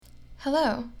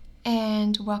Hello,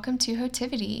 and welcome to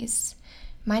Hotivities.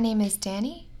 My name is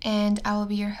Danny, and I will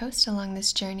be your host along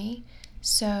this journey.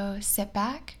 So sit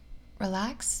back,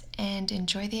 relax, and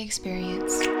enjoy the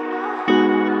experience.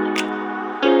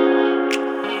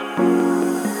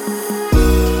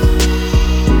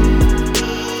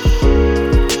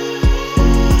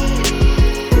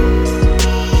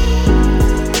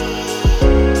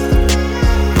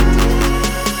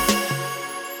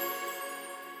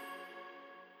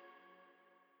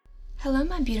 Hello,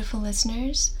 my beautiful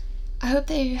listeners. I hope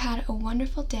that you had a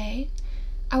wonderful day.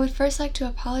 I would first like to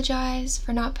apologize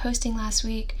for not posting last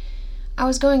week. I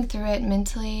was going through it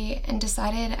mentally and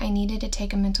decided I needed to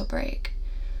take a mental break.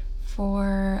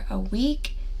 For a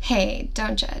week? Hey,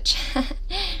 don't judge.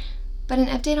 But an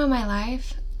update on my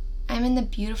life. I'm in the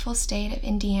beautiful state of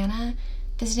Indiana,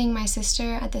 visiting my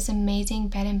sister at this amazing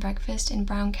bed and breakfast in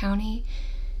Brown County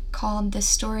called the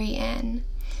Story Inn.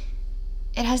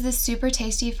 It has this super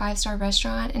tasty 5-star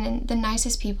restaurant and the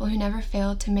nicest people who never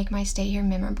failed to make my stay here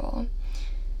memorable.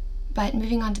 But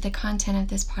moving on to the content of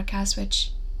this podcast,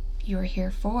 which you are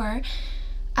here for,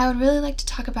 I would really like to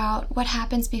talk about what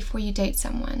happens before you date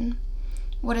someone,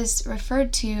 what is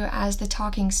referred to as the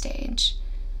talking stage.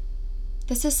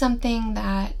 This is something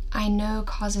that I know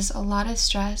causes a lot of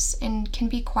stress and can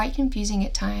be quite confusing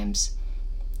at times.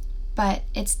 But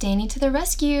it's Danny to the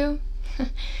rescue!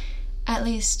 At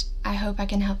least, I hope I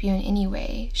can help you in any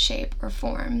way, shape, or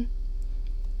form.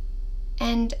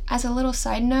 And as a little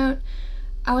side note,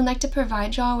 I would like to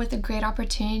provide y'all with a great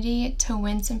opportunity to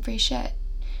win some free shit,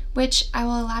 which I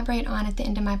will elaborate on at the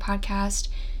end of my podcast,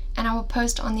 and I will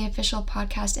post on the official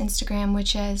podcast Instagram,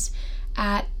 which is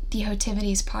at the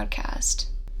Hotivities Podcast.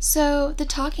 So, the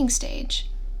talking stage.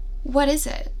 What is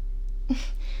it?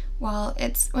 Well,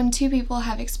 it's when two people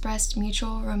have expressed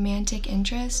mutual romantic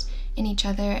interest in each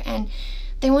other and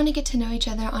they want to get to know each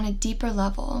other on a deeper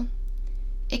level.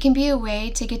 It can be a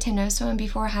way to get to know someone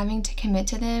before having to commit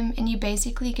to them, and you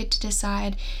basically get to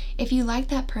decide if you like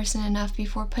that person enough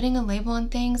before putting a label on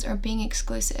things or being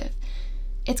exclusive.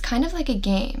 It's kind of like a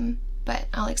game, but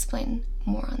I'll explain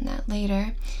more on that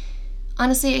later.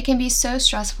 Honestly, it can be so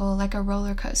stressful, like a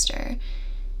roller coaster.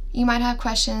 You might have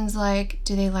questions like,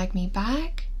 do they like me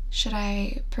back? Should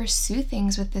I pursue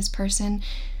things with this person?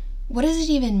 What does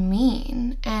it even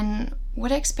mean? And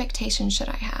what expectations should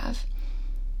I have?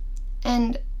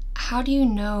 And how do you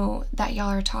know that y'all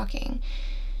are talking?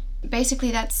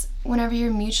 Basically, that's whenever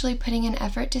you're mutually putting in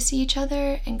effort to see each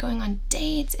other and going on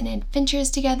dates and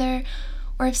adventures together,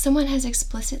 or if someone has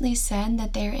explicitly said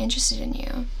that they are interested in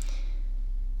you.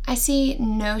 I see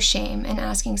no shame in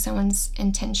asking someone's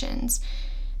intentions,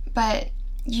 but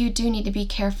you do need to be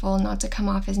careful not to come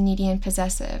off as needy and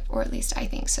possessive, or at least I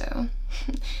think so.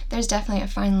 There's definitely a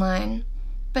fine line.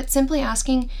 But simply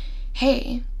asking,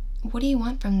 hey, what do you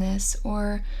want from this?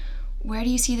 Or where do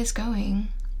you see this going?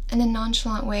 In a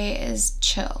nonchalant way is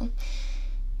chill.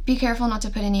 Be careful not to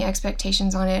put any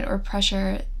expectations on it or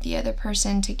pressure the other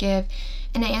person to give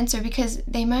an answer because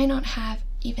they might not have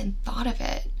even thought of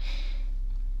it.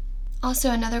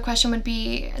 Also, another question would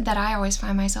be that I always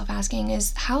find myself asking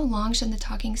is, how long should the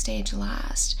talking stage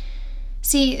last?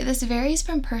 See, this varies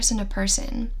from person to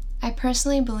person. I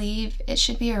personally believe it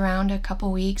should be around a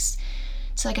couple weeks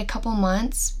to like a couple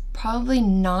months, probably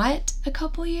not a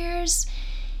couple years.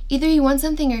 Either you want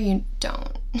something or you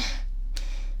don't.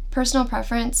 Personal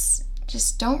preference,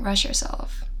 just don't rush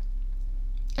yourself.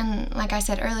 And like I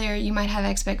said earlier, you might have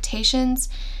expectations,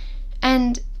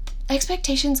 and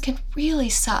expectations can really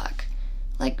suck.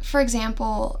 Like, for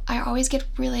example, I always get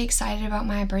really excited about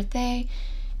my birthday,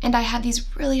 and I have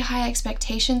these really high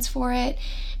expectations for it,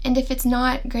 and if it's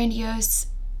not grandiose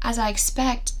as I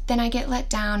expect, then I get let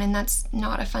down, and that's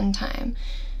not a fun time.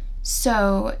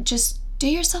 So just do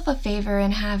yourself a favor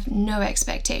and have no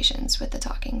expectations with the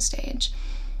talking stage.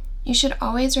 You should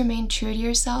always remain true to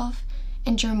yourself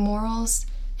and your morals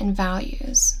and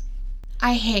values.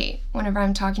 I hate whenever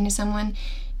I'm talking to someone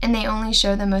and they only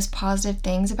show the most positive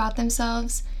things about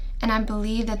themselves, and I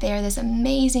believe that they are this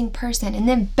amazing person, and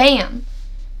then bam!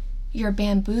 You're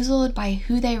bamboozled by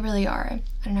who they really are.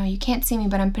 I don't know, you can't see me,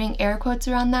 but I'm putting air quotes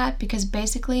around that because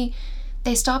basically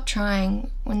they stop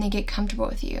trying when they get comfortable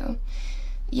with you.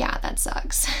 Yeah, that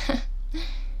sucks.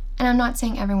 And I'm not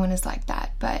saying everyone is like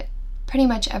that, but pretty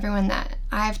much everyone that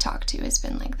I've talked to has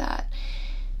been like that.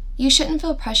 You shouldn't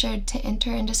feel pressured to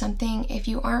enter into something if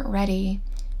you aren't ready.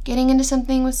 Getting into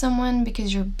something with someone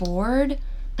because you're bored?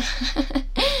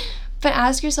 But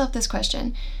ask yourself this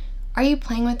question. Are you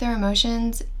playing with their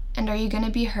emotions, and are you going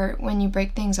to be hurt when you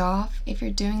break things off if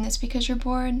you're doing this because you're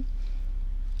bored?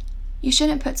 You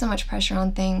shouldn't put so much pressure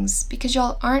on things because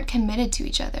y'all aren't committed to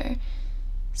each other.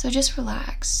 So just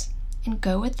relax and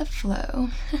go with the flow.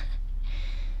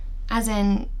 As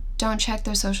in, don't check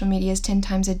their social medias 10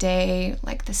 times a day,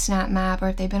 like the Snap Map, or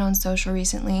if they've been on social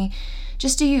recently.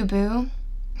 Just do you, boo.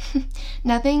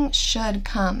 Nothing should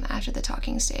come after the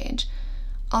talking stage,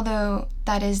 although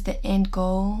that is the end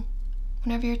goal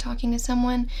whenever you're talking to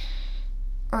someone,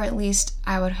 or at least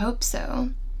I would hope so.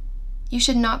 You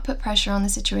should not put pressure on the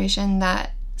situation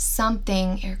that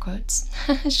something, air quotes,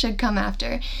 should come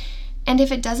after. And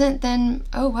if it doesn't, then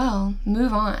oh well,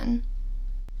 move on.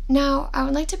 Now, I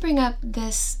would like to bring up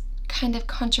this kind of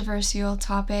controversial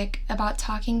topic about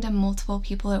talking to multiple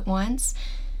people at once.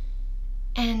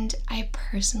 And I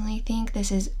personally think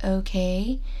this is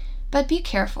okay, but be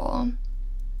careful.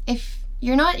 If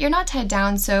you're not tied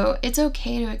down, so it's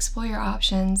okay to explore your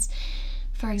options.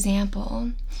 For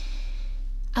example,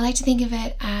 I like to think of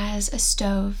it as a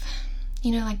stove,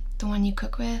 like the one you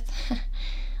cook with.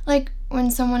 Like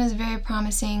when someone is very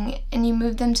promising and you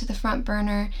move them to the front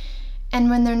burner, and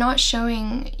when they're not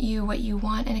showing you what you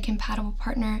want in a compatible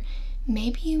partner,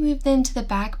 maybe you move them to the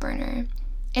back burner.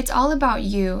 It's all about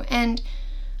you, and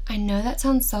I know that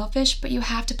sounds selfish, but you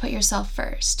have to put yourself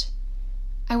first.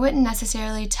 I wouldn't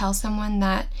necessarily tell someone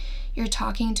that you're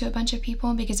talking to a bunch of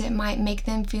people because it might make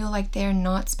them feel like they're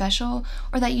not special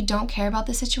or that you don't care about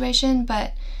the situation,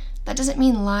 but that doesn't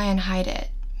mean lie and hide it.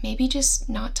 Maybe just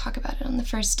not talk about it on the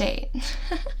first date.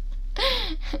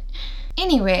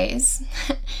 Anyways,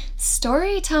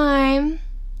 story time.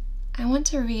 I want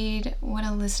to read what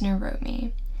a listener wrote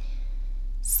me.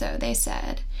 So they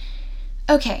said,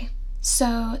 okay,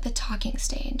 so the talking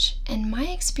stage. In my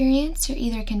experience, you're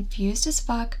either confused as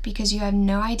fuck because you have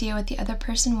no idea what the other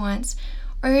person wants,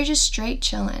 or you're just straight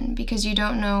chillin' because you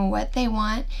don't know what they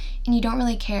want and you don't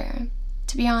really care.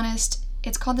 To be honest,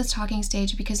 it's called the talking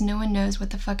stage because no one knows what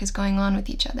the fuck is going on with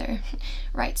each other.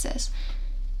 Right, sis?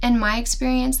 In my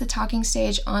experience, the talking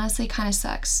stage honestly kind of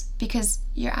sucks because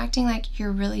you're acting like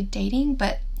you're really dating,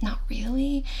 but not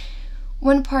really.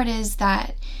 One part is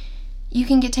that you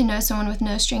can get to know someone with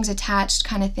no strings attached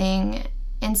kind of thing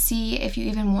and see if you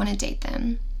even want to date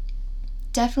them.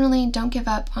 Definitely don't give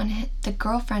up on the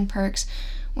girlfriend perks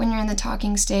when you're in the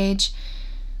talking stage,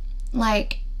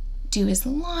 like do his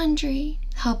laundry,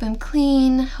 help him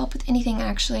clean, help with anything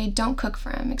actually, don't cook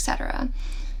for him, etc.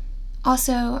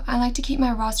 Also, I like to keep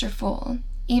my roster full,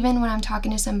 even when I'm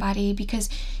talking to somebody, because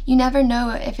you never know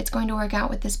if it's going to work out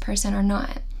with this person or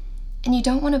not. And you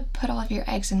don't want to put all of your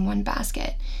eggs in one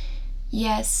basket.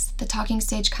 Yes, the talking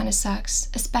stage kind of sucks,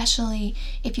 especially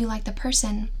if you like the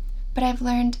person, but I've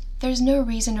learned there's no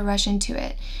reason to rush into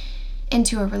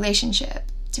a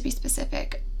relationship, to be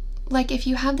specific. Like if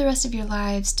you have the rest of your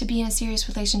lives to be in a serious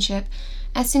relationship,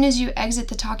 as soon as you exit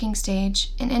the talking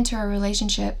stage and enter a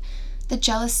relationship, the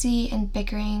jealousy and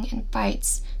bickering and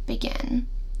fights begin.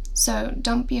 So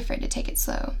don't be afraid to take it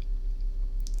slow.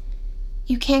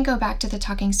 You can't go back to the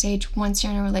talking stage once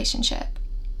you're in a relationship.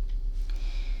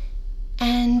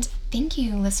 And thank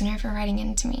you, listener, for writing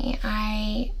into me.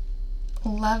 I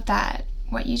love that,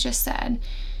 what you just said.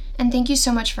 And thank you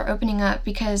so much for opening up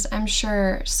because I'm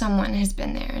sure someone has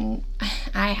been there and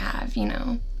I have,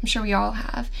 I'm sure we all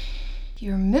have. If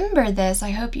you remember this,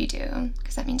 I hope you do,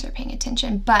 because that means you're paying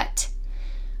attention. But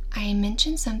I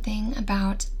mentioned something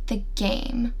about the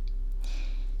game.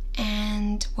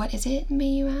 And what is it, may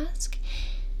you ask?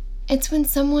 It's when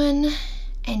someone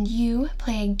and you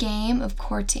play a game of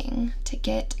courting to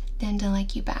get them to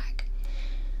like you back.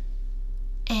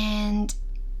 And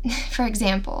for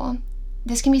example,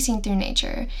 this can be seen through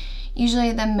nature.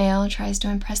 Usually the male tries to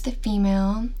impress the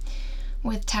female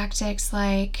with tactics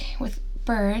like with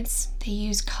birds. They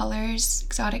use colors,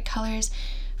 exotic colors,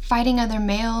 fighting other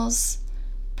males,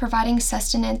 providing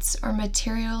sustenance or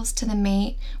materials to the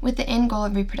mate with the end goal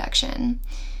of reproduction.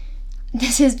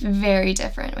 This is very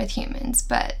different with humans,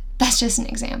 but that's just an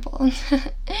example.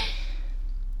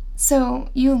 So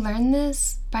you learn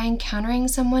this by encountering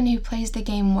someone who plays the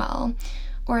game well,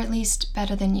 or at least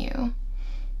better than you.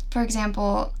 For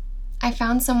example, I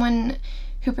found someone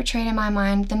who portrayed in my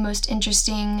mind the most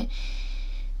interesting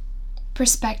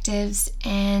perspectives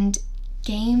and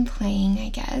game playing, I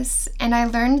guess, and I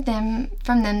learned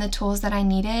from them the tools that I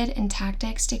needed and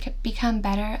tactics to become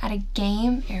better at a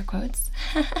game, air quotes,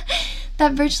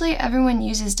 that virtually everyone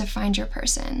uses to find your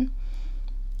person.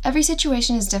 Every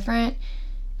situation is different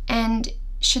and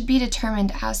should be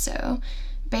determined as so,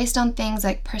 based on things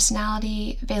like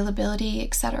personality, availability,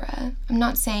 etc. I'm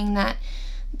not saying that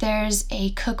there's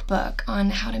a cookbook on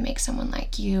how to make someone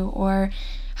like you or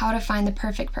how to find the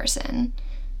perfect person,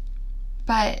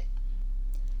 but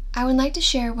I would like to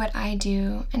share what I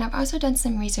do, and I've also done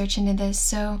some research into this,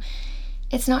 so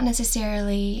it's not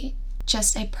necessarily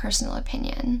just a personal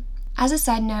opinion. As a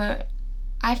side note,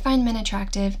 I find men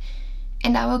attractive,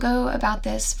 and I will go about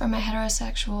this from a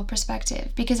heterosexual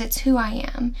perspective because it's who I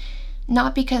am,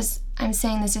 not because I'm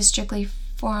saying this is strictly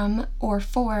from or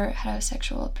for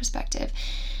heterosexual perspective.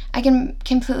 I can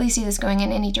completely see this going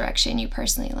in any direction you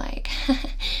personally like.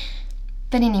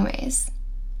 But anyways,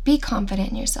 be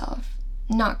confident in yourself,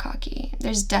 not cocky.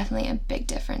 There's definitely a big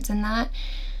difference in that.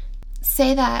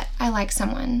 Say that I like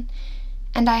someone,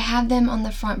 and I have them on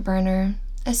the front burner,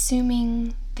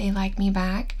 assuming they like me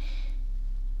back.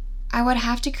 I would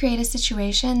have to create a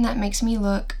situation that makes me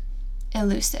look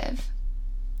elusive.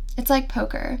 It's like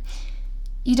poker.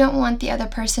 You don't want the other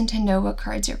person to know what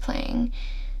cards you're playing.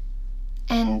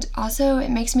 And also, it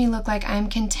makes me look like I'm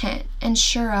content and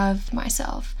sure of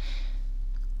myself.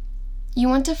 You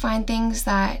want to find things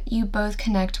that you both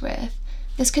connect with.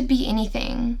 This could be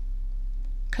anything.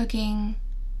 Cooking,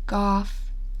 golf,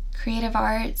 creative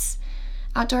arts,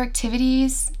 outdoor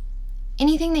activities,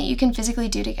 anything that you can physically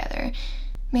do together.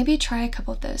 Maybe try a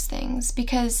couple of those things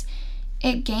because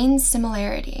it gains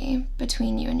similarity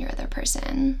between you and your other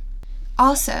person.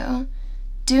 Also,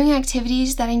 doing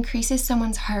activities that increases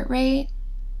someone's heart rate,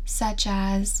 such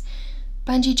as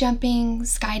bungee jumping,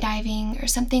 skydiving, or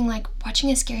something like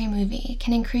watching a scary movie,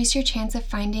 can increase your chance of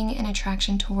finding an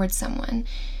attraction towards someone,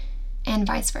 and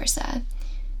vice versa.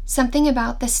 Something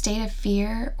about the state of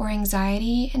fear or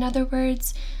anxiety, in other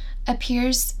words,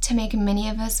 appears to make many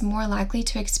of us more likely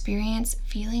to experience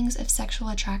feelings of sexual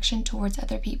attraction towards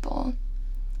other people.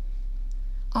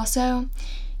 Also,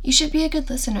 you should be a good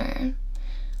listener.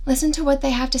 Listen to what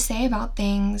they have to say about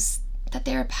things that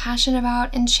they are passionate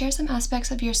about and share some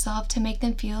aspects of yourself to make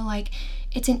them feel like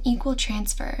it's an equal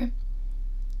transfer.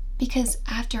 Because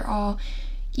after all,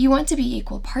 you want to be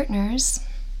equal partners.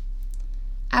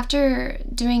 After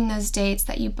doing those dates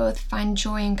that you both find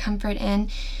joy and comfort in,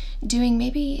 doing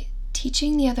maybe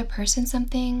teaching the other person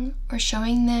something or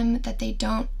showing them that they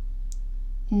don't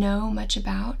know much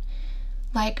about.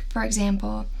 Like, for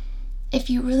example, if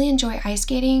you really enjoy ice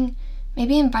skating,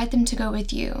 maybe invite them to go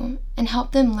with you and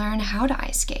help them learn how to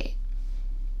ice skate.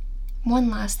 One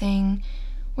last thing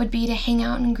would be to hang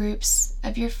out in groups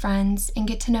of your friends and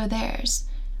get to know theirs,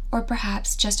 or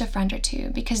perhaps just a friend or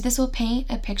two, because this will paint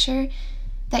a picture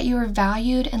that you are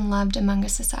valued and loved among a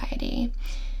society.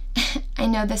 I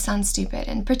know this sounds stupid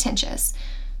and pretentious,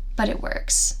 but it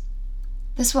works.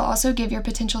 This will also give your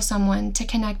potential someone to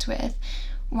connect with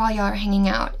while y'all are hanging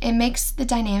out. It makes the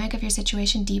dynamic of your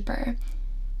situation deeper.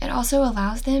 It also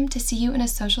allows them to see you in a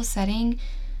social setting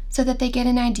so that they get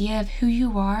an idea of who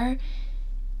you are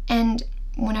and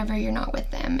whenever you're not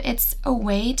with them. It's a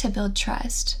way to build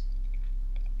trust.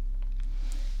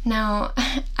 Now,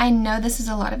 I know this is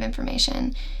a lot of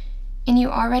information, and you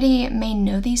already may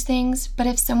know these things, but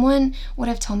if someone would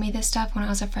have told me this stuff when I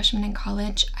was a freshman in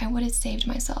college, I would have saved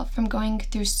myself from going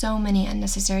through so many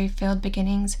unnecessary failed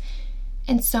beginnings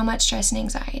and so much stress and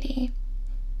anxiety.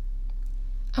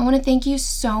 I want to thank you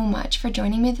so much for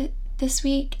joining me this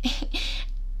week,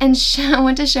 and I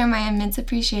want to show my immense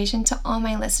appreciation to all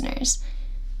my listeners.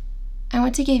 I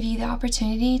want to give you the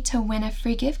opportunity to win a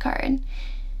free gift card.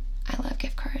 I love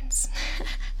gift cards.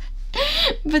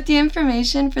 But the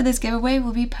information for this giveaway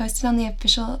will be posted on the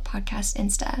official podcast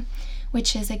Insta,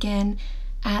 which is again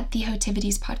at the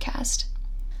Hotivities Podcast.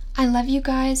 I love you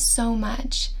guys so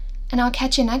much, and I'll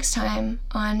catch you next time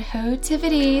on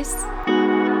Hotivities.